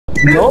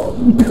No?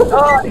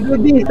 Oh, I do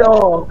this,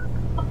 oh.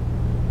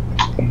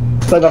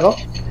 Saan ako?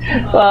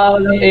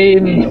 Walang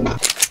aim.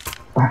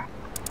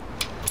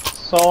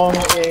 Song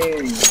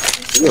aim.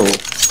 Yo.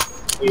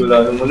 Wala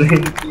naman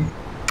eh.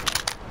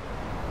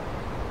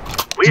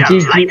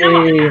 GG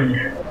aim.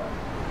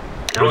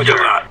 Roger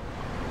that.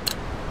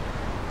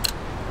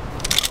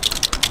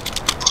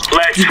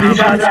 Let's have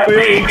Sinala ko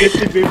yung this.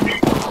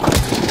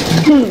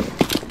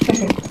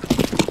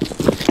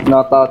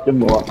 Nataat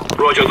yung buka.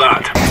 Roger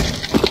that.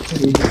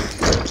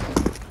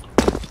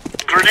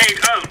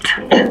 Grenade out.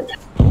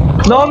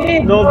 No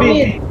mid, No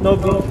B. No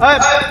B.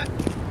 Ah!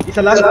 Isa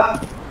lang.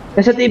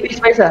 Nasa TV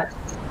space ah.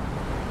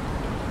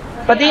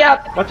 Pati up.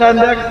 Watch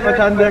under.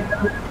 Watch under.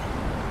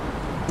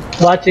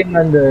 Watching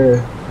under.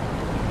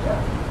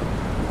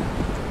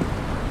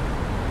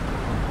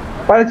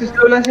 Parang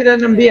suslow lang sila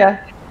ng B ah.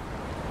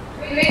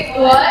 Wait,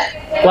 what?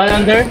 1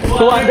 under,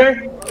 2 under.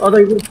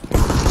 Okay, good.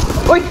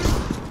 Uy!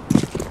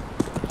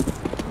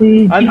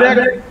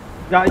 Under.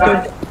 Yeah, ito.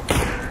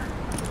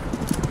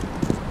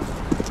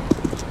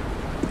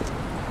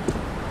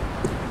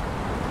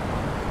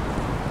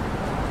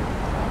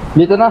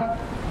 Dito na.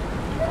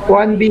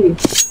 1B.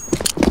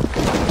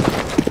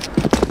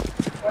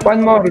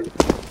 1 more.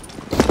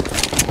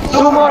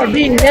 2 more.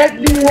 B. Help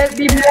B. Help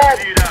B. Blood.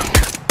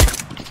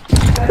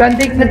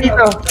 Planting na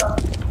dito.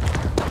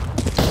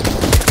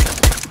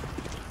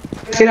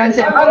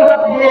 Sinansi. Bang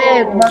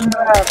hit. Bang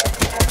up.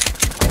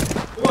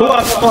 Two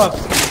up.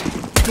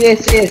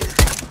 Yes, yes.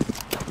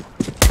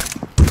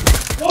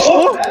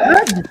 Oh!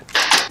 Blood.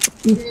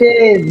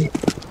 Kitchen.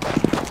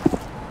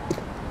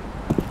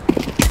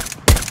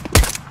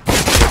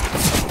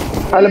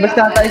 Palabas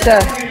na tayo isa.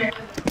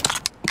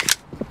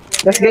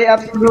 Let's get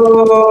up,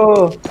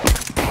 bro.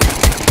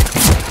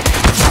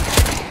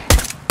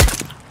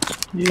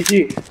 GG.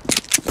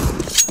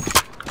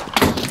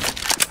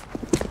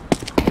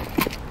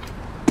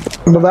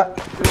 Baba.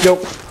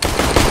 Joke.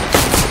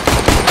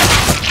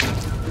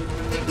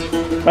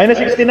 Minus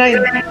 69.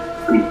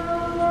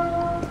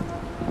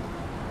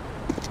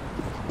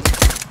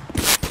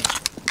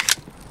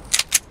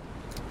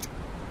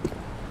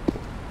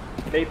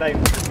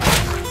 Playtime.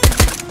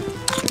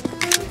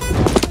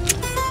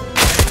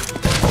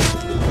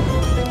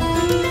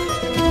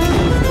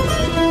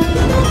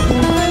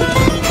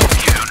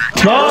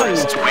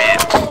 Nice!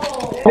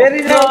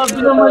 Very nice!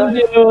 Naman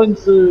yun,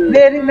 sir.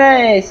 Very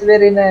nice,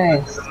 very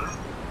nice.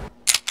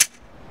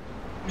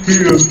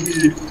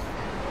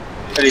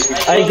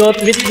 I got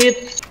bit.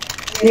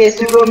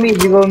 Yes, you go mid,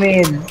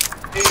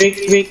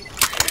 Quick.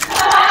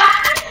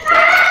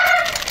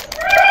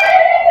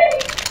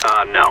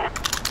 No.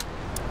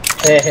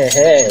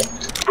 Hey.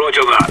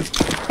 Roger that.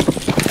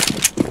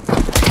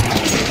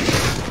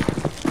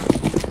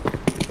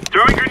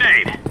 Throwing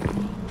grenade.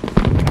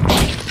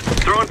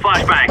 Throwing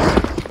flashbang.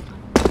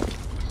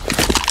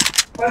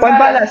 One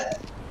balas.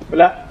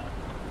 Wala.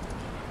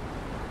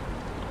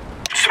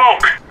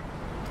 Smoke.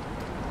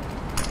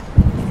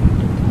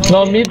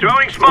 No mid.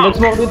 Throwing Let's smoke.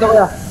 smoke dito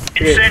kaya.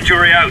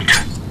 Incendiary out.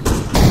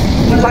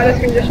 Balas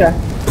kaya siya.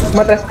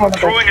 Matras.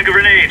 Throwing a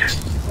grenade.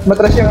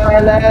 Matras yung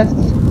balas.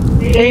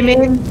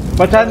 Aiming.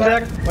 Watch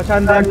under.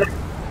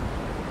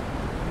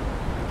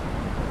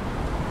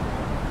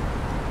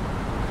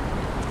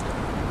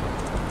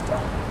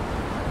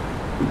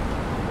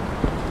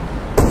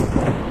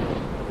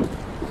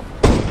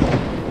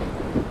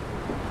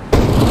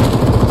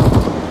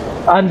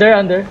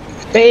 Under.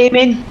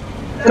 Aiming.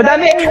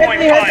 Madami.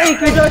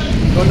 Help me, Josh.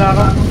 Go na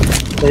ako.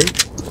 Okay.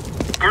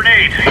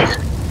 Grenade.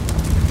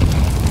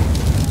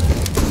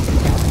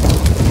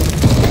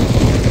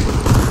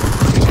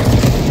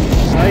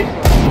 Nice.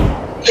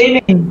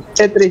 Aiming.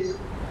 Tetris.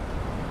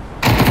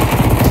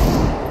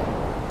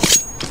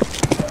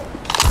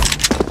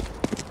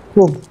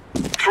 Boom.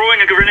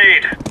 Throwing a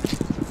grenade.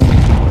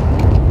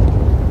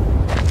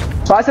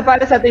 Baka sa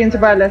palas natin, sa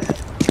palas.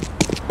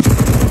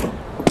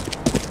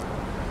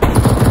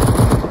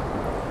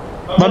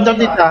 Bandang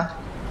dito.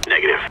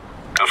 Negative.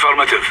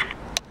 Affirmative.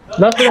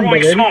 Last round ba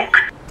Throwing yun? smoke.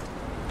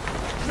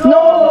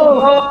 No!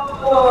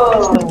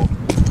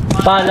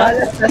 Palas?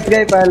 Last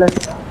guy, palas.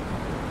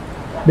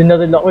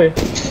 Binaril ako eh.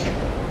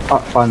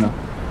 Ah, paano?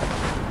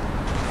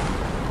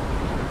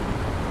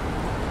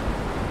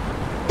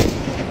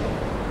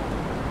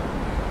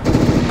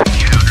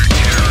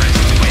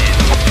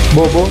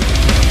 Bobo?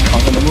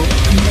 Ang ano mo?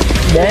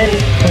 Dahil,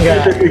 hanggang.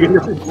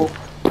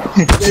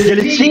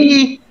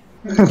 Galaxy!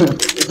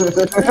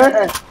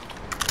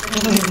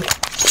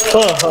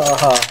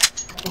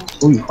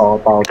 Uy,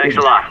 kakatawa. Thanks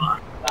a lot.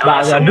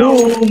 Baga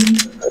boom!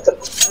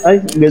 Ay,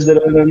 ganda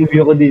lang ng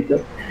view ko dito.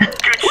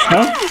 Good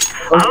Ha? shot.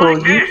 Ang I like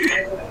pogi. this.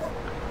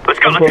 Let's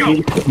go, let's go.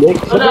 Dek,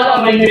 Wala lang,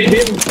 may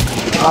mid-beam.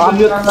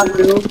 nakakamute lang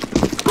view.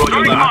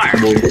 Throwing fire.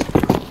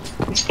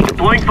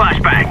 Deploying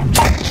flashbang.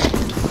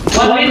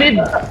 One mid.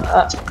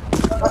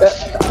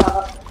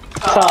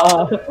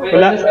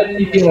 Wala.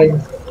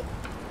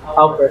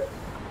 Upper.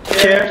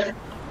 Share.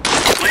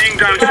 Laying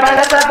down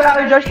Palas na ako,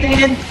 Josh,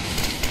 tingin.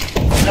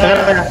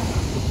 Kaya.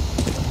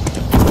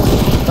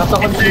 Nasa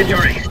control.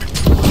 incendiary.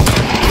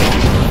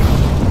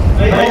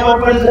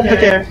 open sa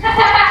chair.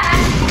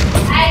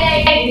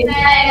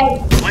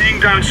 Laying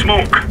down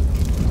smoke.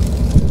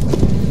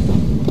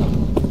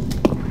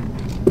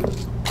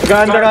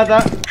 Nag-under ata.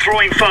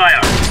 Throwing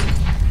fire.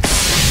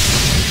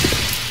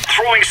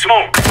 Throwing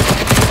smoke.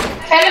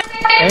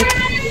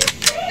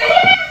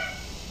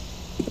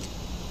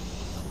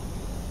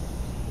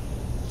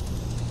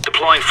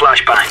 Deploying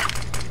flashbang.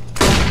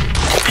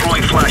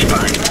 Throwing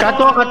flashbang.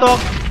 Katok.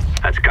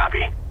 That's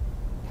copy.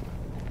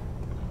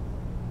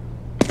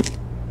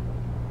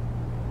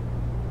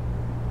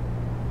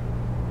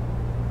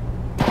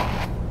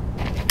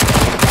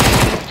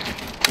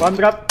 One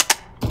drop.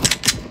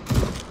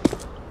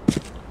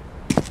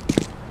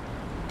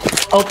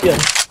 Out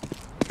yan.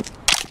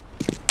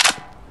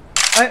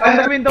 Ay,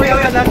 under window yan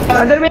anak.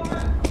 Under mid.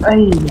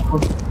 Ay,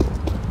 naku.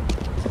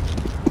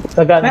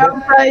 Sa May ganda.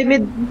 outside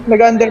mid.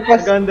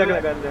 Nag-underpass. Nag-under.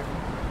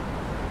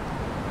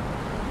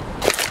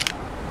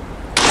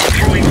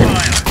 Throwing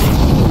fire.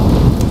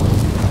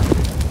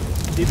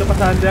 Dito pa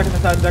sa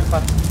under pa.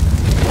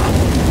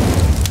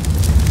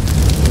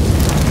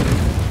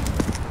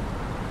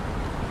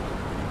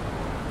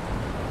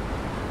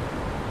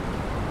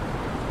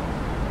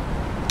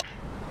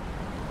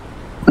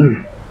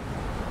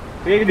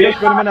 Sige, dish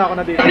ko naman ako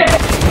na dito.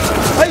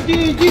 Ay,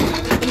 GG!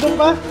 Nandun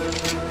pa?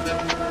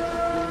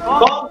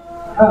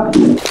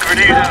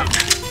 Grenade out.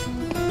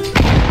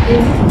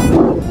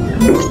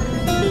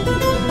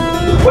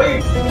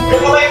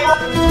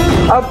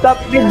 Up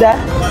top mid ah.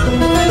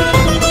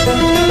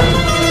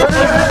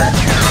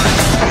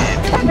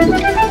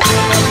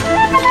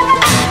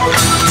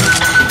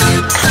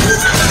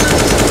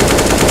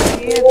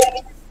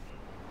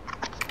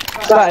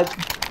 Saan?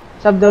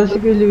 Sub-down si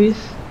Kuya Luis.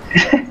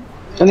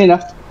 Kanina?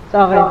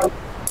 Sa akin.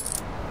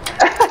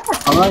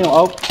 Yung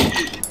out.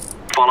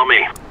 Follow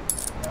me.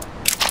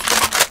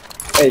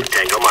 Ay.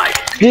 Tango Mike.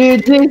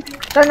 GG!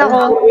 Saan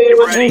ako?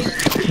 Ready.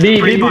 B.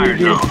 Free fire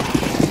zone.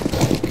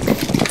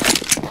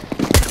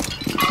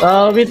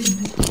 Wait.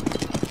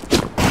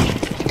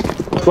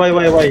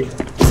 Why?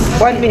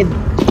 One mid.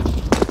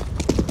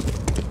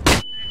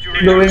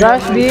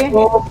 Rush B.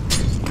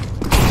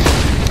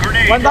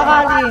 Grenade. One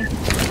bakali.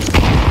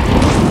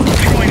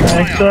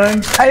 Throwing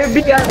fire. Ay,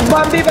 B.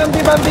 Bambi.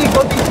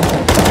 Go B.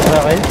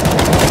 Okay.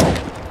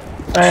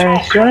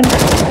 Nice one.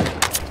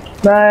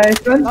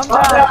 Nice one.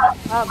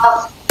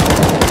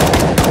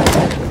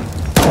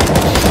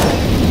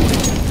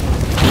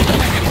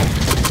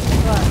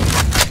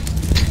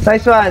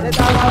 Nice one.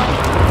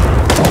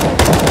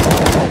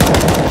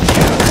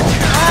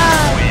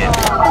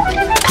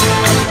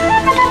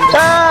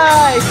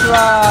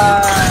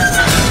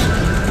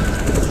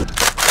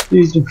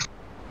 Easy.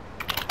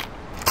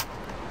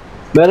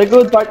 Very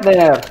good,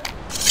 partner.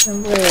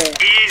 Siyempre.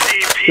 Easy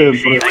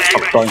Siyempre, peasy lemon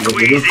kapag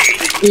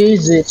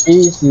squeezy.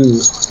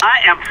 Easy. I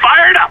am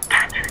fired up.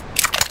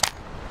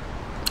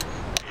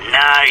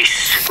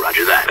 Nice.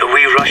 Roger that. Are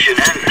we rushing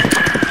in?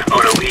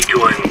 Or are we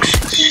going...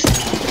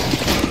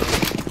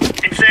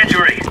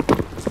 Incendiary.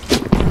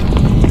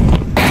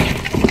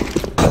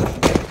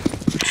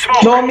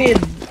 Smoke. No mid.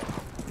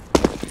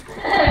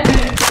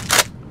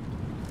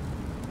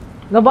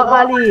 No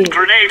bakali.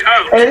 Grenade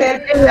out.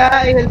 LLP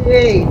ha, LLP.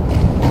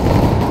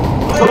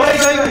 Go.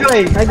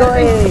 I go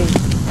A.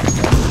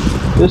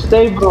 You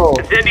stay, bro.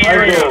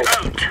 Incendiary Go.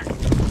 out.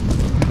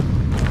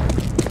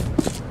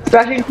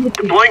 Flashing city.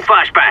 Deploying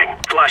flashbang.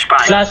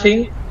 Flashbang.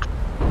 Flashing.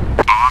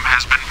 Bomb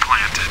has been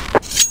planted.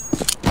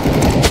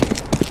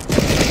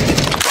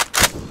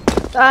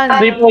 Saan?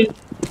 3 point.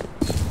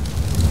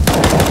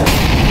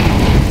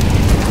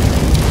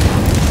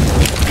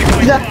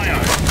 Isa.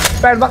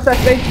 Firebox sa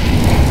space.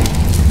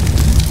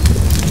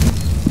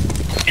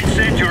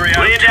 Incendiary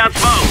out. Laying down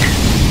smoke.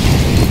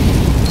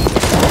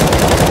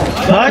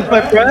 Nice,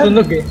 my friend.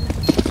 Sunog eh.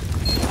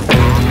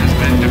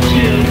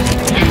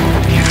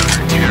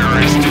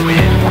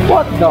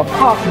 What the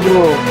fuck,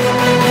 bro?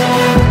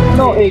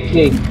 No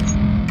AK.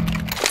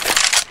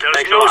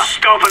 There's no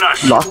stopping us.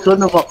 Last one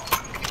na pa.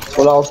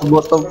 Wala ako sa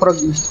bottom frag.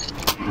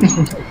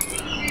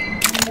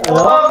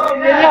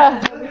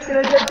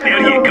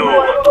 There you go.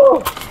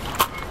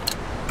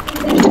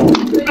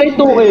 Stay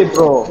 2K,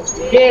 bro.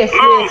 Yes.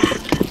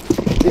 Move.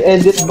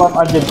 I-edit bomb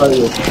agad pa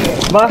yun.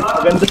 Ba,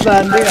 ganda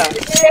sa landing ah.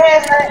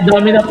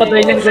 Dami na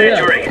patay niyan kuya.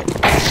 Incendiary.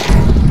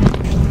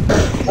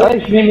 Ay,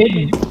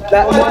 mimid.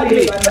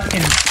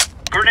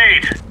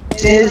 Grenade.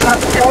 Alis na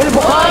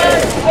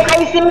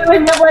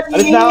ako,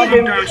 Laying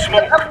Jim. down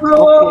smoke.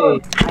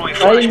 Okay. Throwing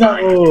Ay flashbang.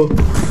 nako.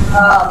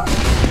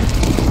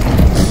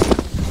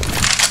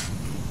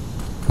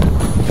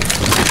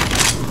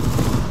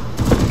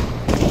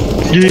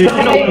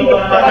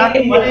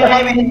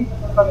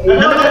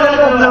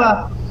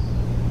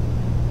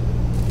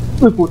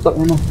 Uy, putak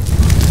na.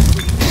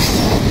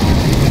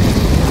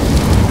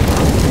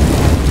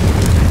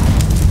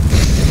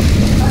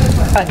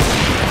 Ay.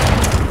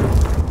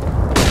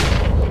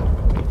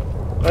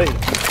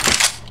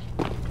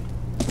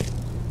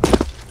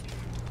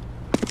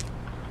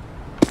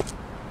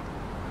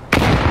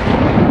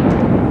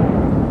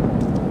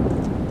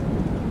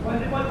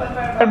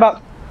 Firebox.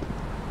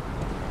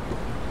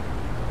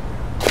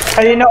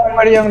 Kanina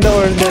Omar yung the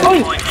order.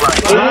 Deploying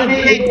flashbang.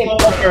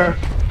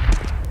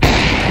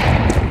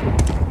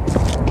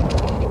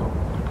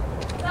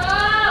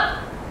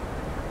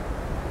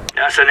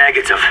 That's a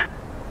negative.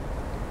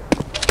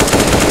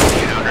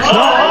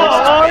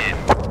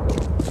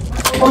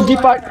 OG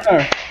partner.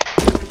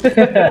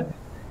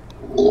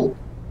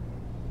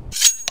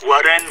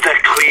 We're in the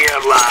clear,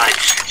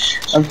 lads.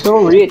 I'm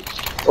so rich.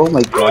 Oh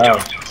my Roger.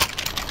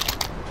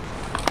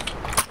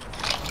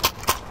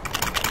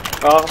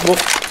 god. Book.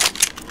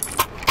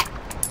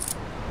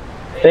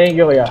 Thank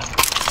you, kuya.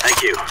 Thank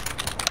you.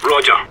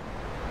 Roger.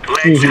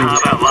 Let's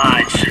have it,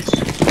 lads.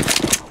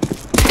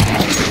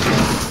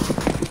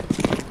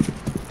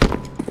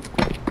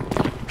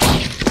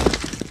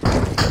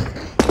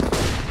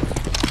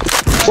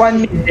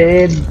 One mid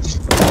dead.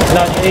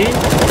 Flash A.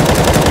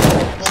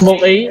 Smoke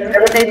A.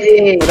 Rotate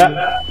A. Wala.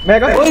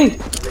 Meron? Uy!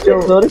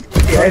 Sorry.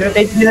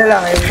 Rotate nila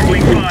lang.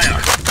 Throwing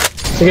fire.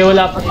 Sige,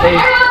 wala pa A.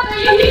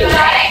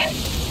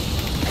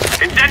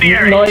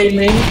 Incendiary. No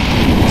aiming.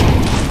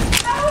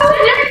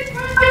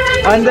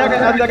 Under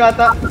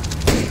ata.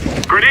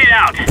 Grenade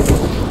out.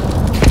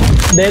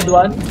 Dead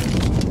one.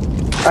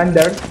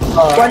 Under.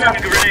 One up.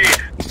 Grenade.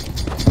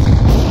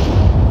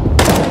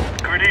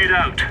 Grenade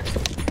out.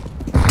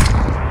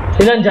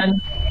 Ilan dyan?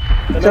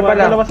 Isa pa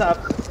lang. Dalawa sa up.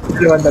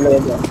 Dalawa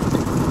dyan.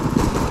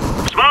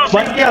 Smoke.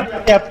 One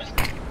cap.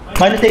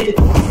 Minus 8.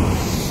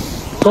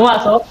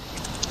 Pumasok.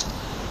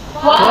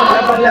 Wala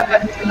pa lang.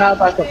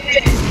 Nakapasok.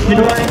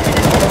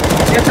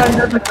 Yes,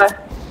 under pa ka.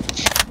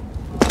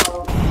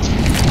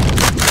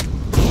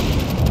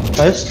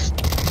 Ayos.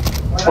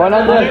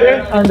 Walang under.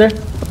 Under.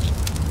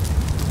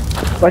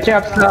 Watching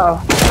ups na,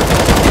 oh.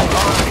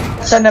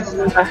 Saan na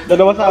pumunta?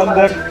 Dalawa sa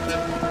under.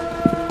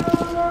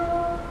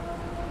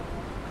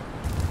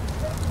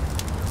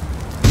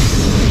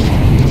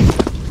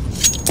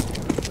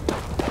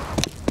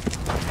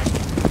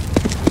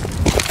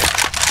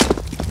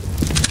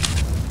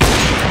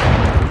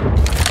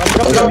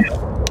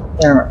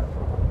 Yeah.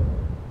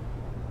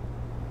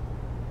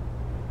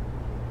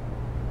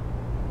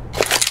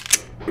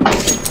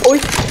 Uy!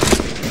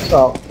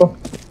 Sakto.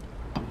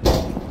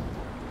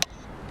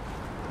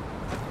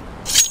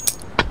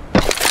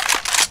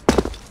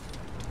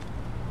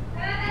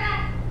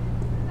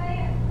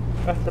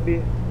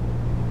 Sabi.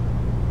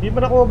 Di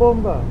ba nakuha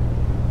bomba?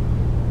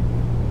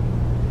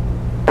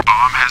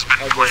 Bomb has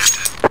been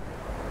planted.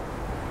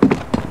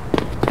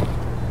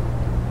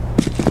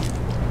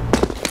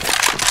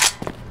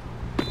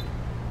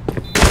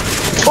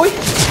 Uy!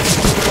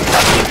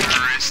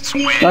 Terrorists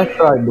win. Nice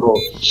try, bro.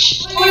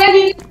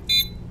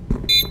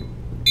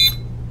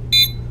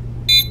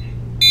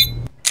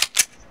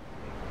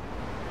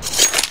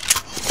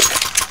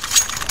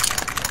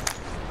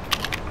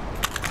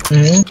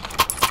 Hmm?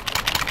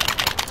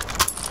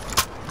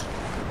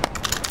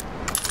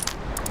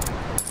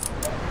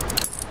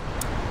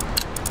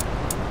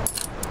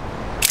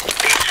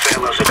 These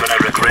fellas are gonna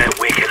regret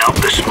waking up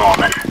this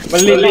morning.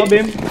 Malilito,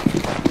 Bim.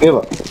 Okay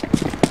ba?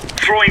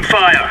 Throwing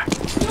fire.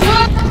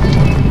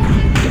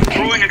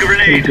 Throwing a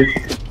grenade.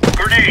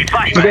 Grenade. Hindi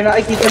Flashbang.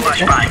 nakikita mo.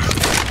 Flashbang.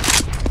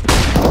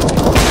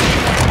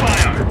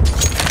 Fire.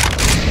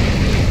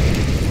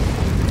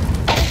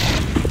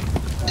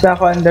 Isa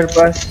ako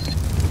underpass.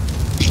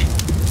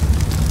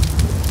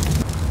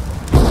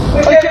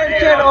 Uy,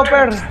 chair,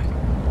 offer!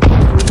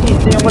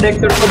 Ito yung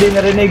connector ko din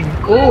narinig.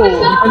 Oh,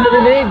 ano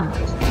narinig?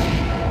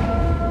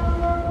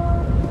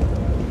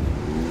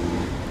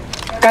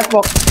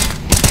 Catwalk.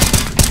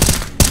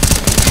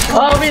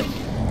 Ah, wait.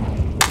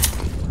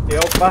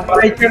 Iyaw pa.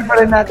 Right chair pa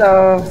rin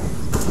nata.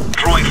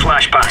 Throwing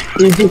flashbang.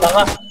 Easy.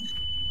 Tanga.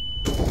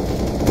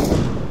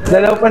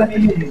 Dalaw pa na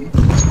yun.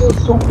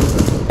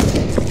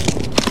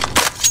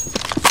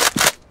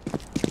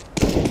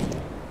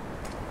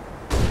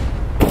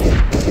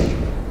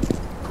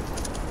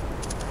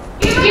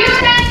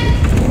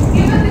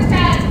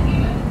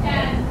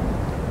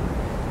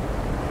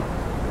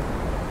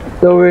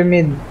 Lower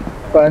mid.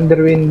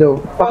 Pa-under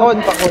window. Pakon.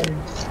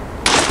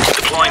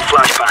 Deploying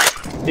flashbang.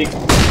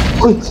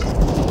 Uy!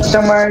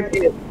 Isang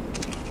market.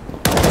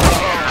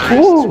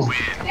 Ooh!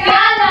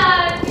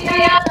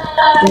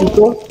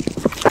 Iko?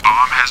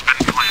 Bomb has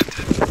been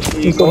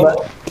planted. Iko ba?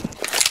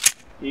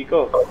 Iko.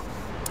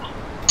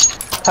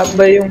 Hap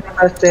ba yung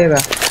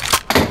Astera?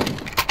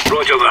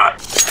 Roger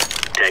that.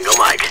 Tango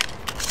Mike.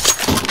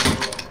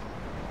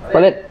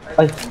 Palit.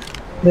 Ay.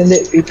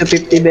 Hindi,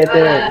 50-50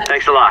 better.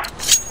 Thanks a lot.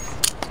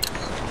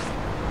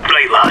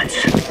 Right,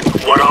 lads.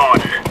 We're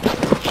on.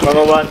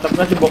 Mga one tap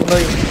na si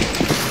Boknoy.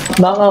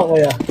 Naka,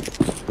 kuya.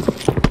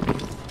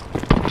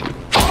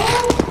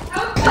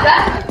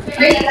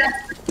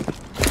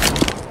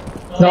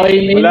 No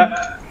aiming. Wala.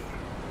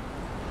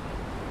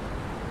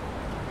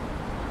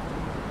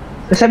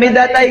 Sa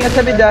mida tayo nga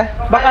sa mida.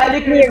 Baka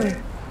alik mo yun.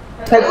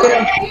 Help ko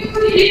lang.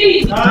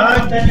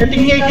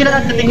 Setting A sila.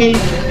 Setting A.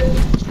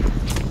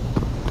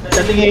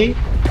 Setting A.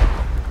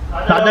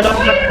 Nakadalaw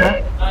ko na.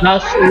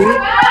 Last A.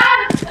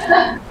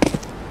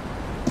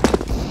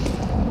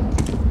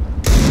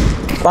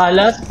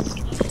 Palas.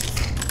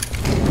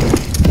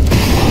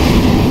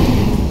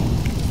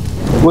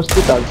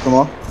 Hospital, gusto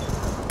mo?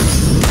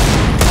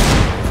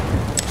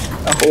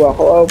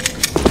 Ako up.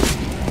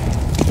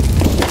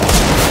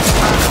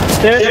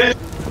 Stairs.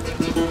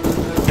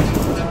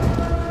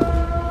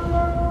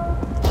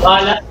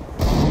 Wala.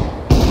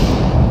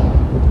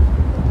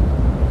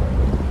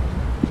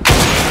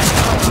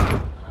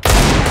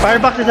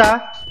 Firebox isa.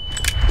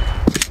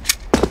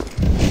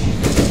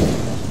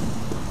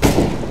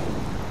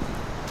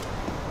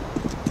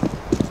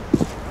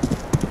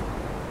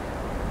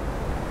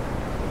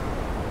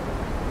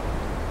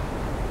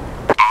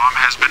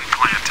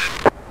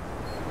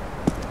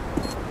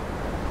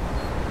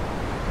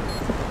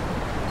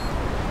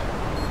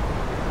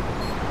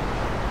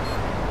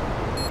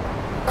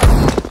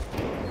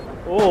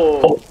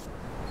 Oh.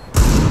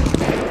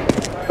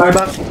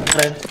 Firebox.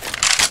 Friend.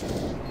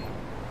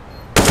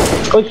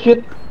 Oh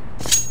shit!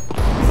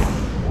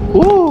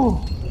 Woo!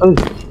 Ay,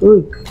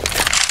 ay.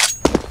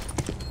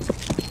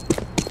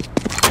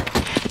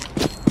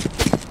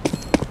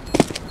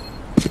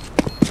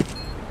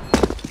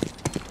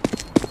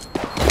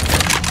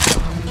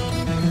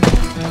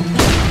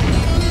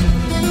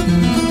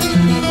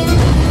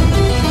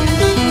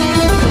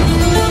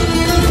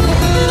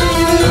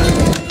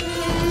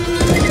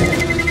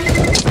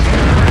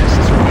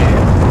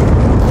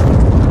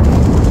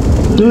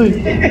 Uy!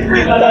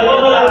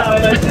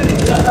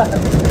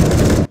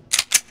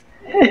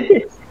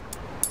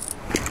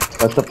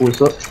 Basta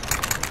puso.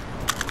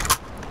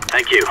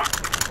 Thank you.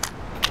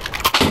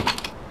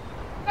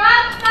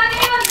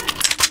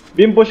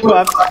 Beam push ko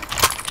up.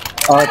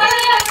 Out.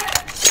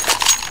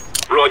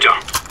 Roger.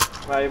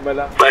 May ba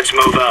lang. Let's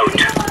move out.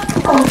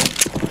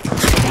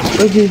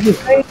 Ay, GG.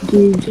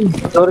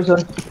 Sorry,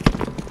 sorry.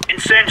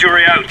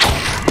 Incendiary out.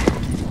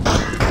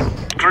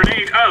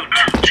 Grenade out.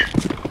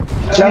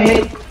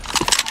 Langit.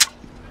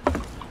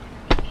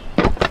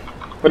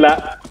 Wala.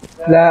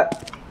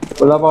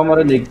 Wala pa ako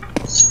marinig.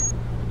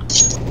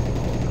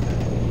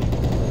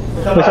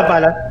 Basta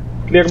pala.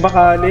 Clear ba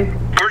kali?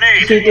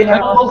 Grenade. City na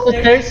ako. Ako sa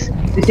stairs.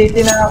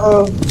 City na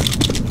ako.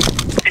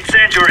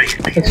 Incendiary.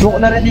 Nag-smoke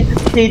na rin dito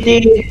sa City.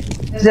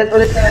 Reset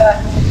ulit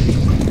na.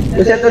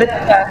 Reset ulit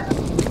na.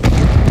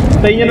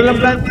 Tayo nyo na lang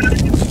plan.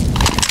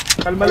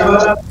 Kalma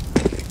lang.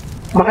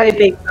 Baka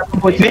i-take.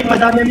 Wait,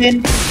 madami min.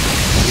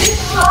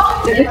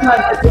 This man.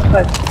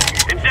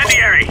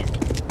 Incendiary.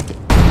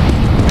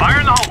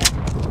 Fire in the hole.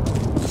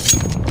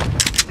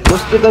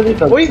 Hospital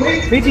dito. Uy!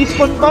 May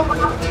despawn pa!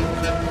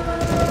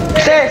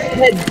 Stairs!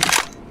 Dead!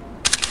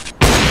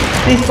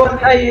 T-spawn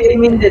ay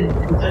dead.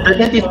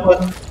 Dati T-spawn.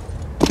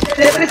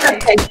 Tetris na.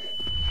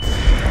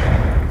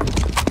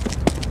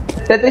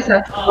 Tetris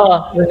na.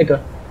 Rinig ka.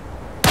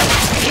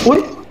 Uy!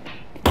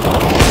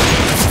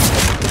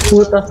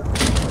 Puta.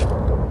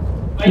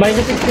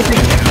 Minus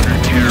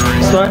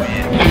 66. Saan?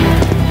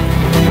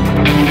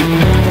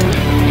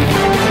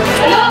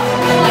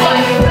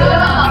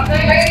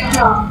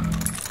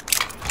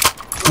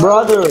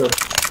 Brother,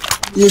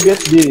 you get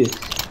this.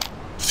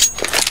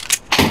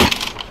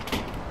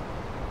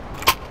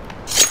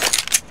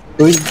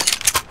 Uy.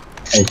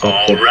 Ay,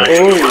 All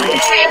right. Uy.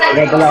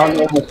 Wala pala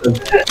akong emotion.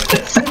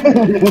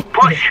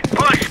 Push,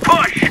 push,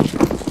 push.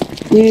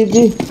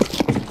 Easy.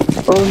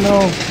 Oh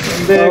no.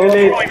 Hindi,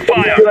 galit. Throwing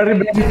fire. You are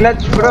rebelling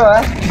clutch, bro, ha?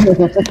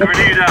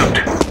 Grenade out.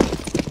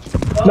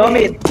 No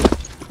mid.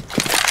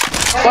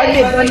 One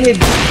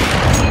mid.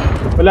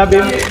 Wala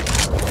beam.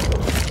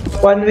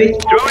 One mid.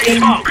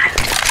 Throwing smoke.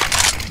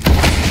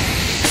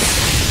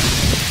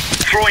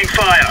 Throwing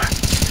fire.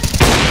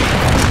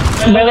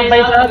 Meron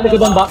tayo sa likod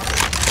ng box.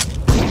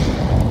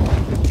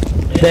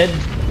 Dead.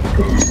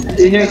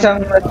 Yun yung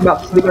isang red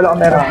box. Hindi ko lang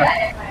kung meron ka.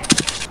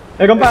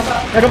 Meron pa!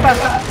 Meron pa!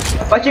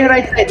 Watching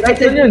right side. Right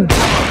side yun.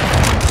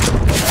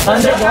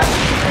 Under ba?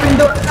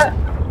 Window na.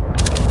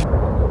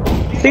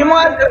 Tingnan mo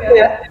nga ito,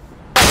 kuya.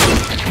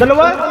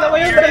 Dalawa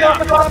yun! Dalawa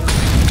pa top!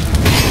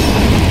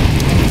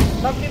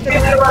 Top mid,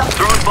 dalawa.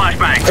 Throwing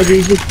flashbang. Ay,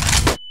 GG.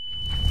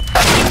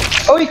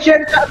 Uy,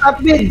 share sa top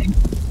mid.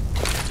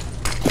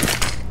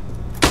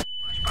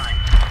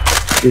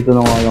 Dito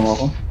na nga lang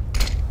ako.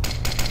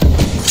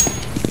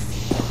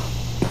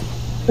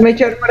 May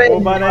share pa rin.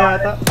 Bumaba na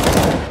yata.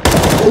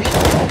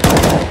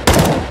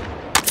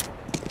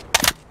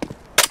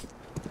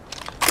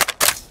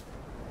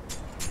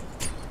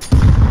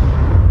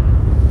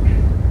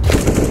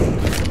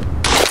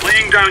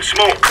 Laying down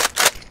smoke.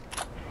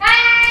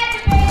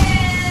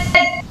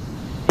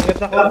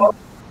 Ingat ako.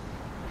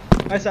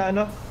 Ay, sa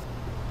ano?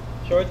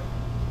 Short.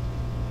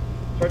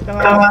 Short na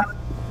nga.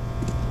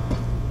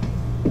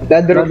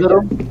 Ladro.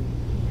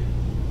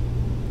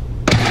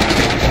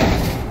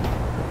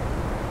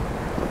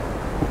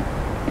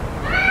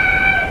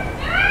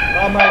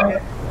 Baka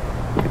market.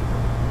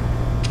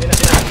 Sina.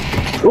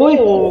 Uy!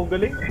 Oh,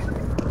 galing.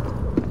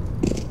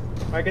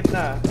 Market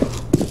na.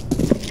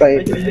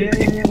 Right.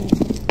 Ayun.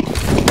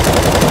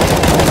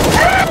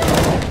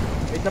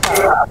 Wait na pa.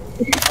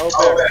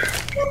 Over.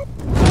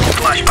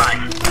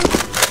 Flashbang.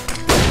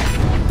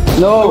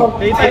 No!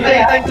 Playtime.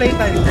 No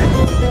time.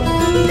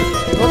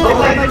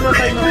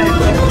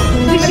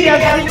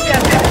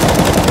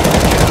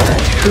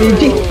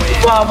 GG.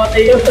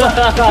 Mamatay yun.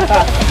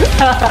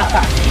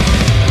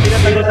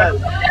 Pinatagutan.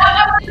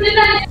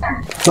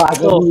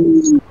 Bago.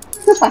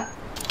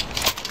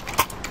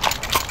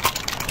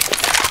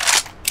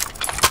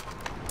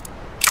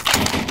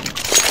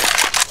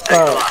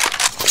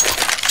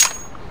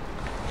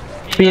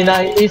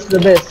 Pinay is the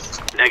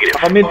best. Negative.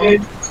 Kamid.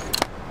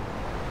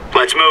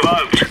 Let's move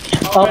out.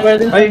 Oh,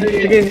 pwede. Ay,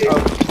 sige.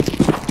 Oh.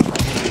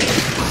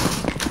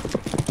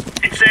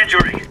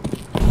 Incendiary.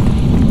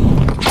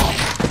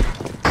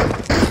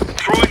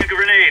 Throwing a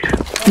grenade.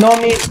 No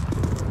me.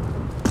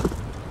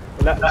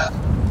 Wala.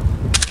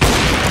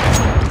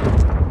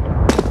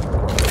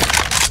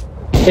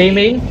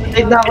 Aiming.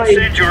 Take na ako eh.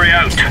 Incendiary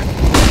out.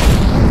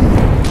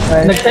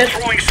 Nag-test.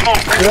 Throwing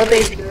smoke.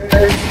 Rotate.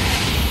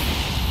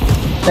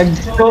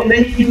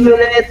 Nag-team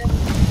ulit.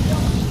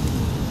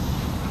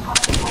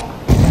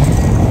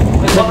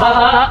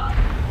 Nagbaka.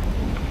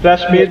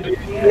 Flash mid.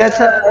 Yes,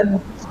 ano.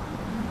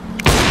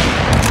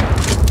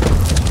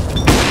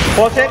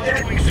 Faucet.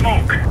 Throwing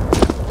smoke.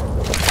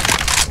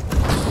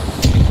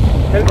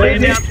 Help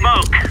Laying me. down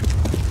smoke.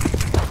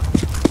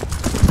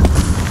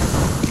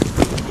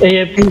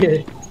 AFK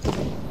eh.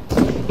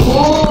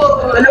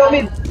 Dalawa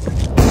mid.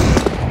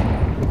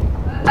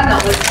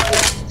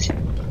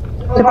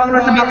 Isa pang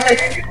nasa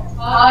backside.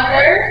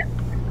 Water.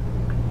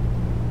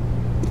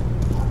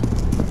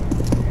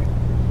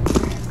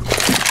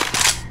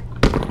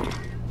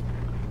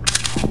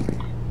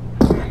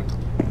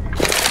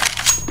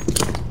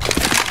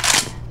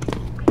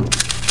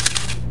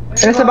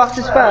 Nasa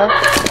boxes pa.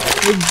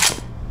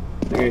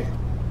 Sige.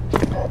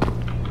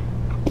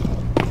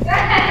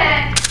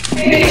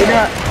 Sige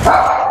nga.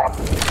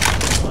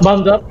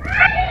 Bombs up.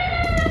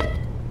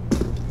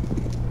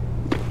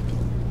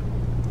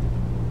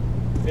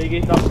 May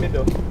gate top mid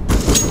oh.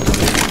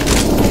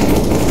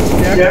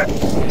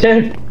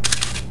 Chill.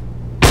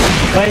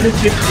 Minus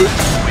 50.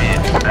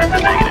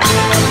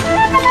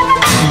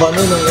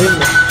 Bano ng aim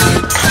eh.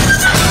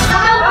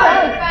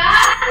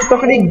 Ito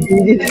ko rin.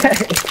 GG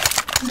tayo.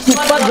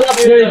 Pag drop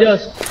your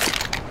just.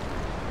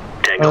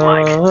 Take a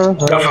mic.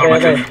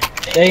 Okay.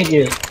 Thank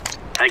you.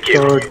 Thank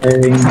you.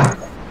 Sorting.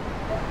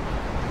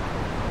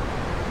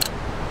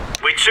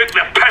 We took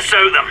the piss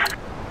out of them.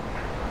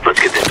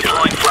 Let's get this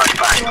deploying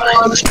flashbang.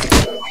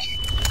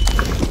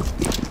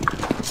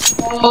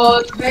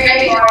 Oh,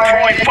 very hard.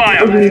 Throwing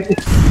fire.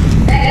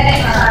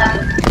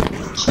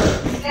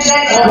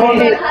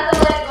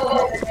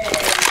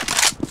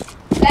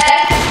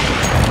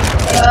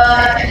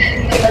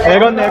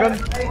 Meron.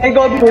 Ay,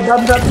 go, go.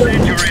 Dab, dab, dab.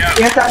 Incendiary out.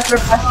 Ingat sa answer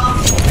pass.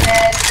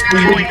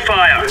 Throwing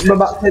fire.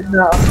 Babackside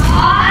na ako.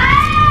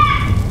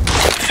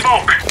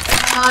 Smoke.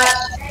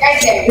 Right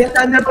there. Ingat sa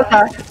answer pass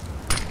ha.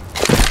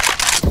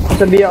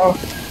 Sabi ako.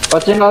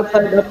 Watching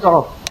outside up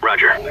ako.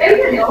 Roger.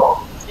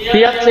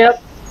 Siap.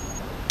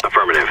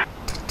 Affirmative.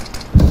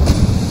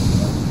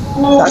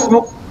 Taas mo.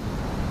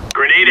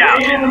 Grenade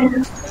out.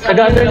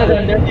 Nag-under.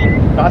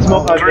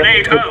 Naka-smoke out.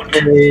 Grenade out.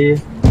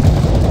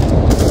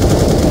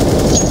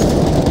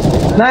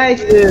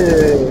 Nice.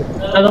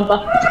 Anong pa?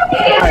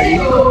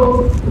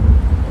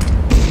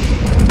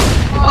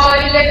 Oh,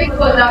 ilapit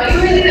ko na.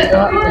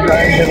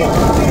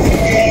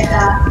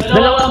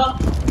 Dalawa.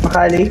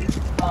 Makali.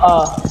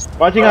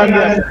 Watching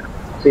under.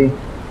 See.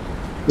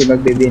 Hindi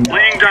magbibin.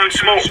 Laying down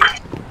smoke.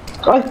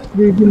 Ay,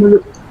 baby mo.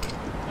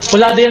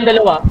 Wala din yung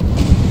dalawa.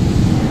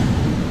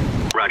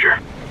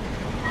 Roger.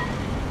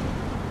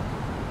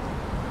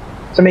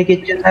 Sa may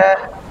kitchen ha.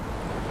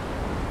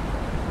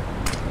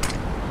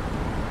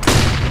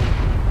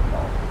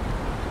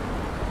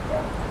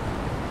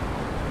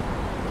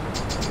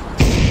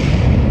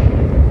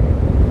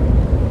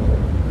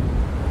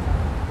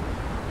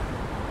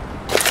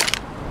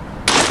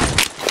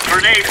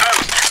 Grenade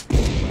out.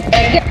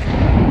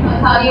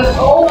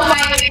 Oh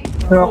my.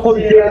 Ako,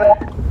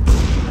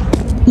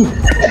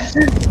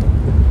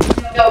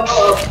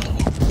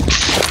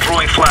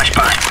 Throwing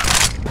flashbang.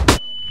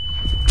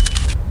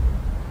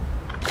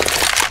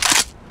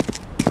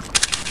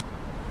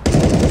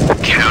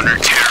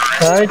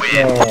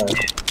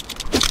 Counter-terrorist.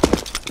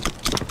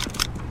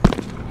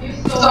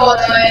 So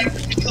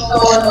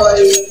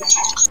annoying.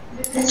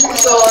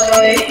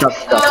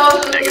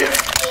 Negative.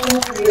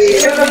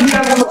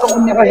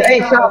 Ay,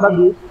 siya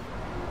bago.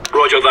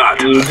 Roger that.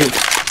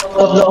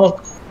 Loob.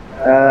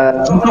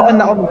 Mutukan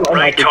na ako, mutukan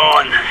Right natin.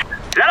 on. Is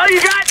that all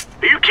you got?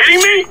 Are you kidding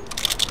me?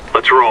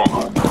 Let's roll.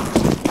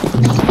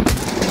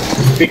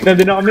 Pick na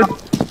din ako mid.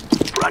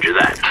 Roger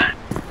that.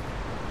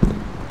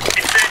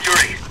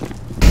 Incendiary.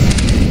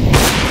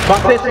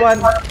 Boxes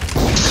one.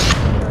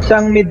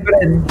 Isang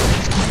mid-friend.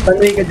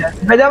 Panoy ka dyan.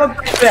 Pwede ako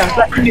mag-push ko yan.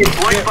 Flash mid.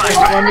 Throwing One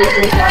flashbang. mid.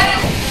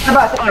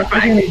 Saba,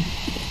 flash mid.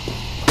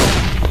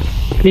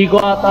 Hindi ko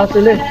ata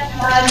sila eh.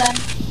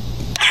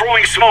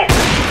 Throwing smoke.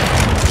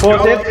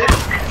 Faucet.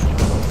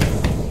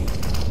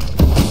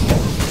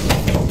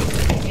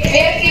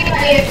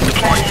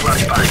 Deploying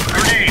flashbang.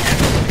 Grenade.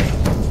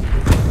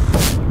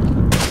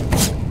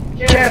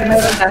 Chair,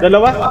 meron na.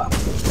 Dalawa.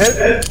 Help.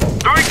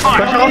 Throwing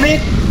Flash ako fire.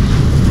 mid.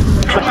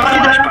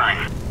 Flashbang.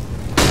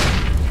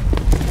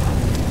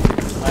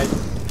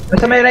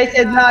 Basta may right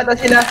side na ata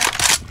sila.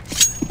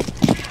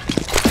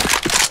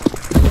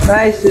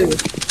 Nice.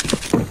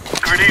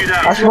 Grenade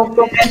out. Smoke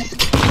to guys.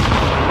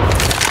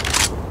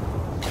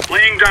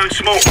 Laying down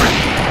smoke.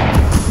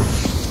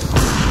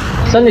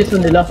 Saan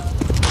listen nila?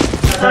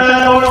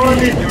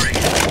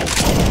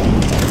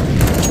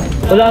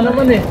 Wala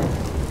naman eh.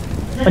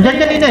 Andyan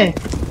kanina eh.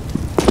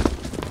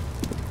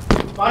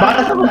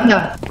 Baka sa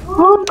niya.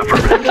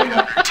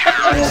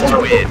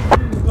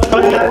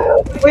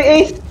 Uy,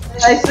 Ace!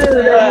 Nice!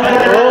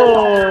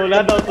 Oh,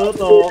 wala daw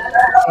tutok.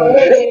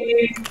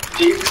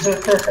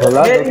 Wala.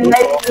 Very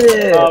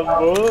nice!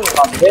 Abo.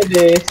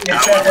 Pwede.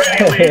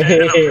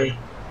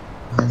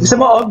 Gusto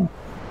mo, Og?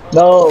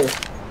 No.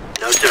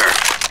 No, sir.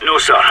 No,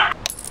 sir.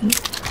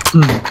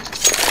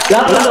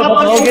 Lap na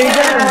ba? Okay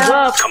dyan.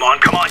 Lap. Come on,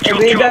 jump,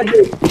 Okay, jump.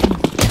 daddy.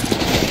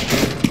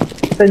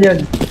 Saan yun?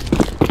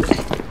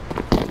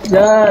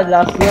 Yan,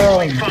 last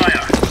round.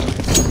 Fire.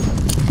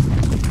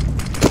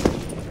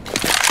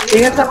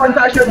 Ingat sa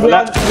construction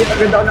block. Hindi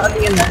agad ako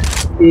nakatingin na.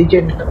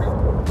 Agent.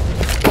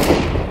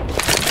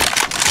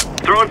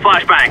 Throwing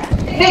flashbang.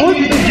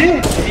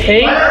 A?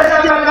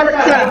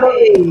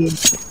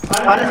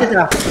 Para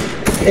siya.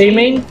 A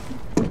main?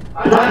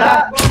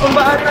 Wala.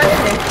 Kumbaan na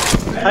yun eh.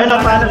 Ayun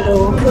lang, paano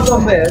ko? Ano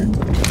ba yun?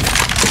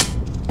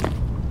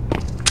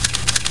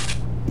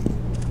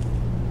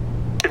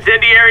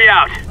 Incendiary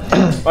out.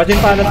 Watching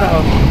paano sa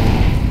ako.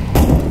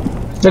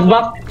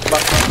 Nag-back?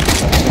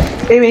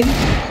 Aiming.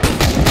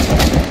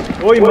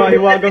 Uy,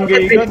 mahiwagang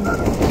gaygon.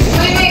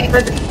 Wait.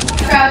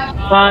 Crap.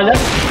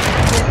 Palas?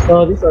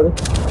 Sorry.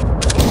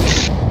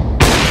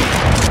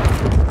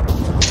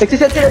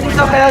 Nagsiset sila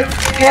dito kaya...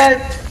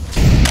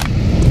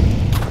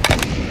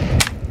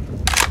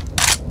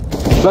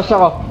 Flash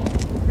ako.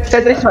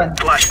 Tetris 1.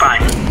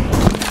 Flashbang.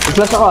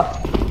 Flash ako.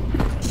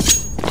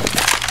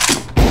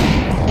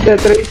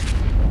 Tetris.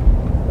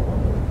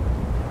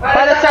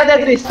 Palas sa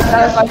Tetris.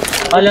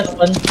 Palas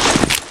one.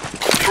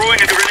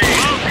 Throwing a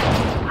grenade.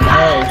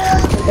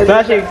 Nice.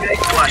 Flashing.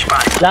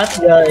 Flashbang.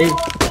 Last guy.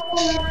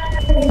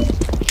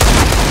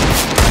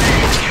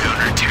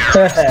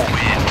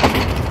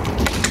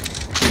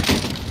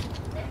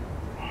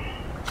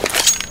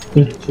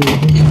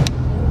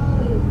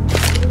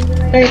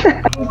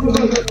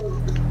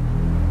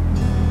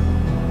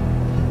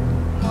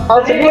 Oh,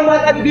 sige man,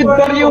 I'm good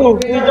for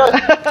you.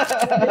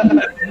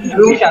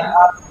 Lucia.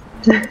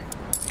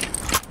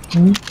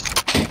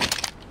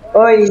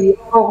 Oy,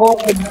 ako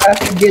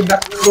sige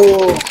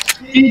ako.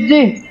 GG.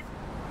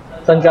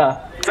 Saan ka?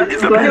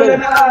 Wala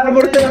na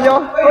armor sa inyo.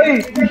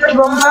 Oy,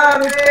 bomba,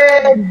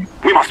 Ruben.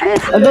 We must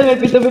move. Andun, may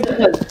pito-pito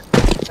dyan.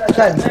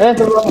 Saan? Ayan,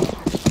 sa baba.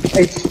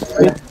 Ay,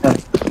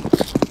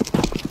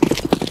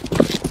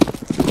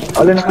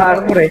 wala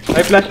naka-armor eh.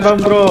 May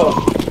flashbang bro.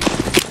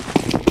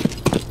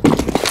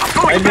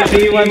 Ay, may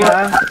T1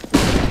 ha.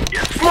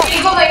 Hindi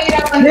ko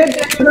mahirapan.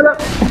 Hindi, ito na lang.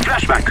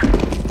 Flashbang.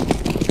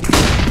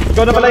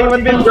 Ikaw na pala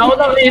iwan, Bill. Ako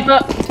nakita.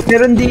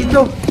 Meron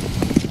dito.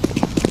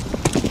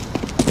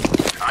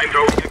 I'm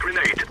throwing a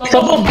grenade.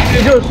 Sabog!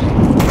 Diyos!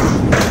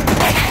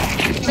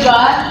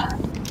 Diba?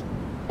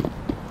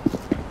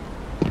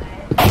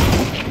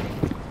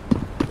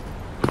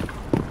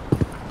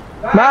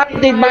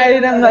 Makakitake ba kayo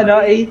ng ano,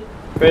 eh?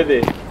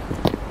 Pwede.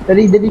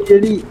 Dali.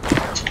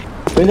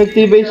 May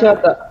nag-tibay siya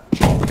ata.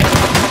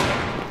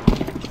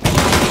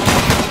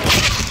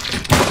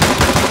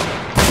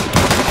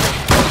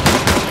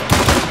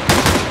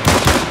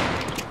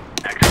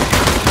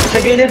 Sa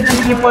gilid ng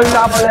triple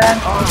na pala yan.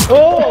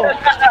 Oh!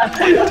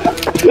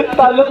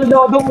 Talo na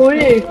ako doon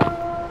eh.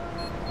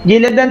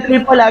 Gilid ng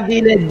triple ah,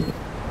 gilid.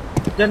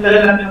 Diyan na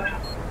lang.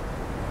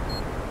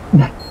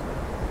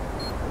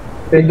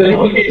 Pwede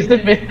rin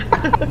mag-isip eh.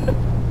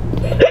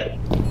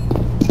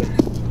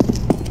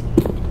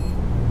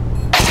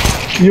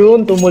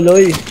 Yun,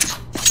 tumuloy.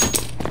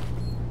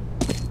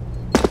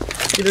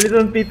 Kinulit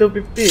ng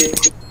P250 eh.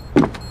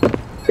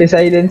 Yung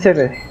silencer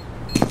eh.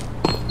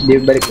 Hindi,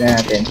 balik na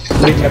natin.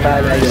 Balik na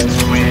tayo na yun.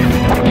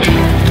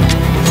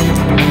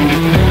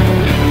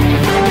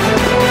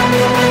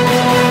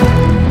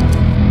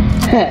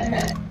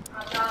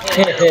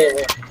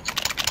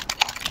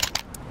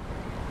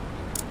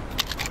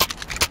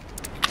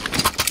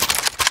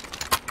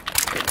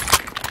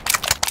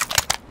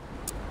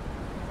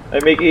 I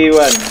make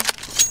E1.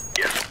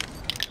 Yes.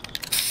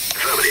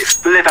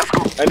 Affirmative. Let us go.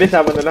 Ay, hindi,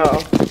 sama na lang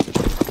ako.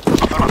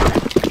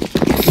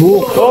 Affirmative.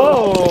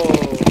 Oh!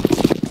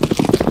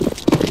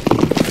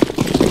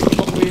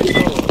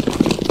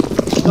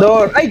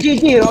 Door. Ay,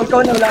 GG!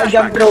 Ikaw na wala kang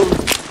jump roll.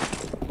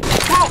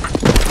 Smoke.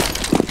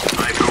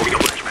 I'm throwing a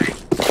flashbang.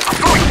 I'm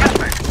throwing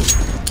flashbang.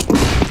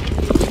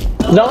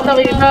 Wala akong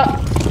nakita.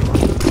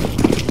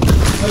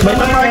 May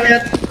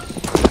market.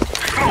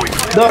 Throwing.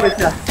 Door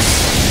isa.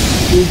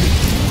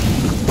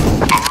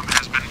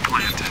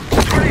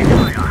 Grenade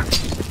fire.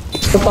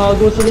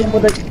 Tapago sa rin mo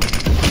dahil.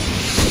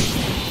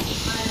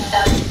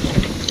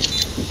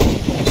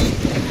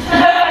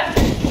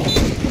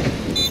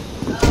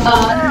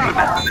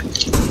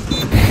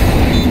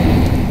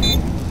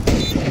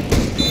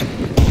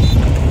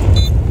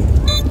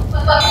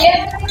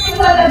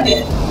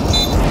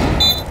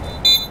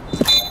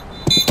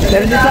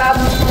 Meron din sa...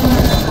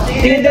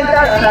 Tingin din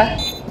sa ha?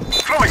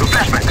 Throwing a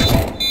flashbang.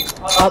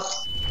 Up.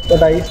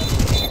 Patay.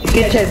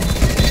 Kitchen.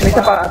 May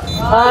isa pa.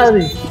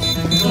 Ay!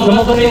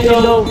 Lumabas yung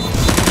window.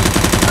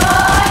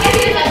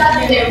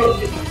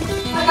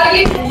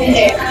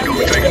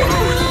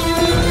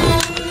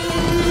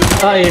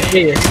 Ay,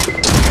 okay.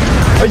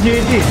 Ay,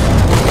 GG.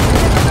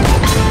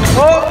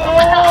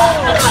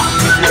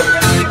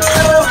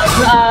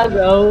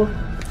 Agaw.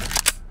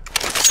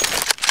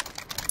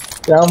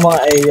 Kaya mga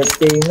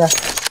AFK na.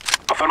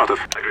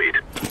 Affirmative. Agreed.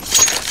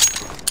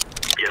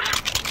 Yes.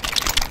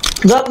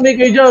 Drop me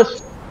kay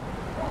Josh.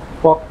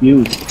 Fuck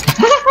you.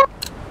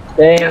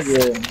 Thank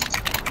you.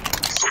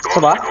 Of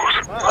Ba?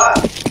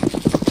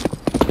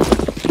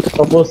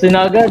 Tapusin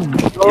na agad.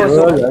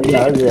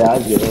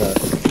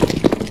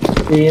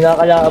 Hindi na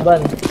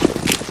kalaban.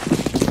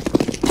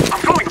 I'm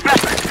throwing a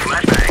flashbang.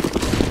 Flashbang.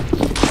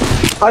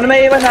 Ano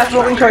may iwan ha?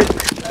 Smoking short.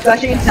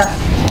 Flashing isa.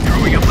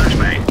 Throwing a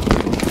flashbang.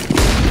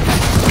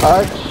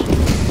 Arch.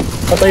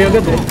 Patay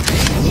agad eh.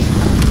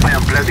 I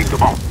am planting the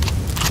bomb.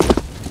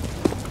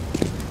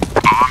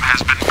 Bomb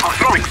has been. I'm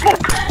throwing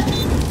smoke.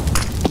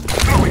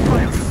 Throwing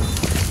fire.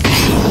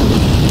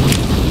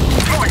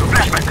 Throwing a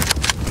flashbang.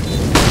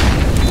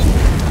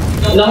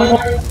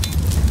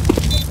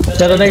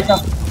 Zero na isa.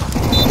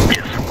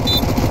 Yes.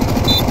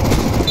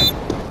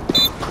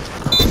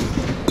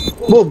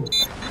 Boom!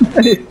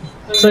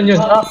 Saan yun?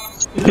 Ah!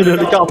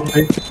 Nilalikam.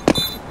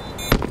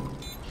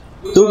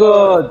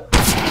 Tugod!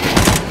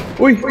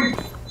 Uy!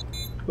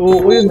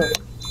 Oo, yun.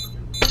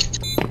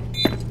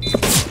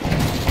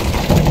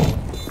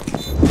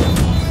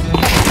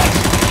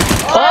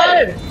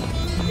 Ay!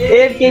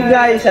 AFK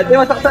guys. At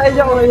yung masaksain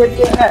niyo kung AFK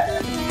ka.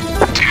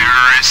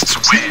 Terrorists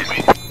win.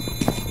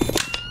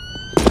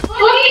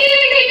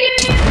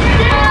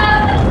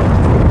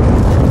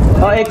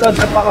 Oh, echo.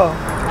 Drop ako.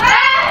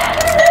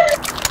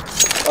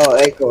 Oh,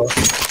 echo.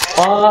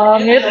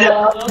 Pangit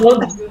na!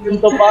 Yung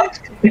pa.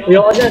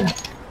 Ayoko dyan.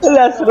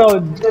 Last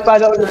round.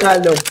 Paano ako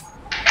natalo?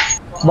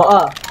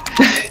 Baka.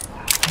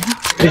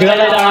 Hindi ka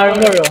na ng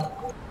armor oh.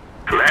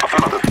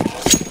 Affirmative.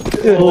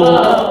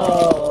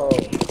 Wow!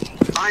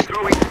 I'm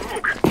throwing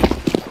smoke.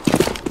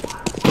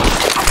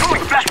 I'm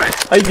throwing flashbang.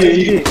 Ay,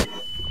 GG.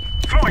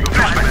 Throwing a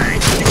flashbang.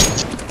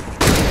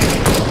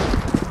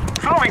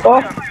 Throwing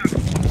Oh. fire.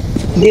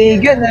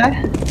 Gigan ha.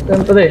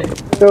 Siyempre.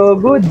 So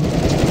good.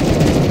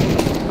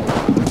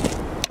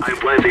 I'm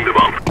planting the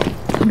bomb.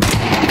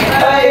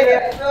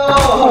 Ay,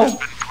 no.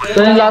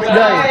 Saan yung last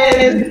guy?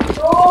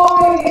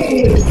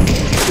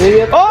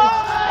 Oh!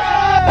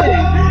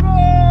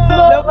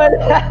 Naman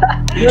na.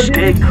 Each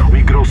day we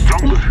grow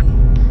stronger.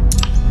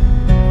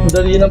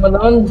 Dali naman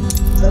nun.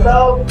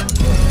 Allowed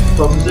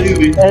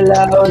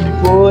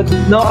food.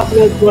 No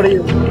upload for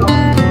you.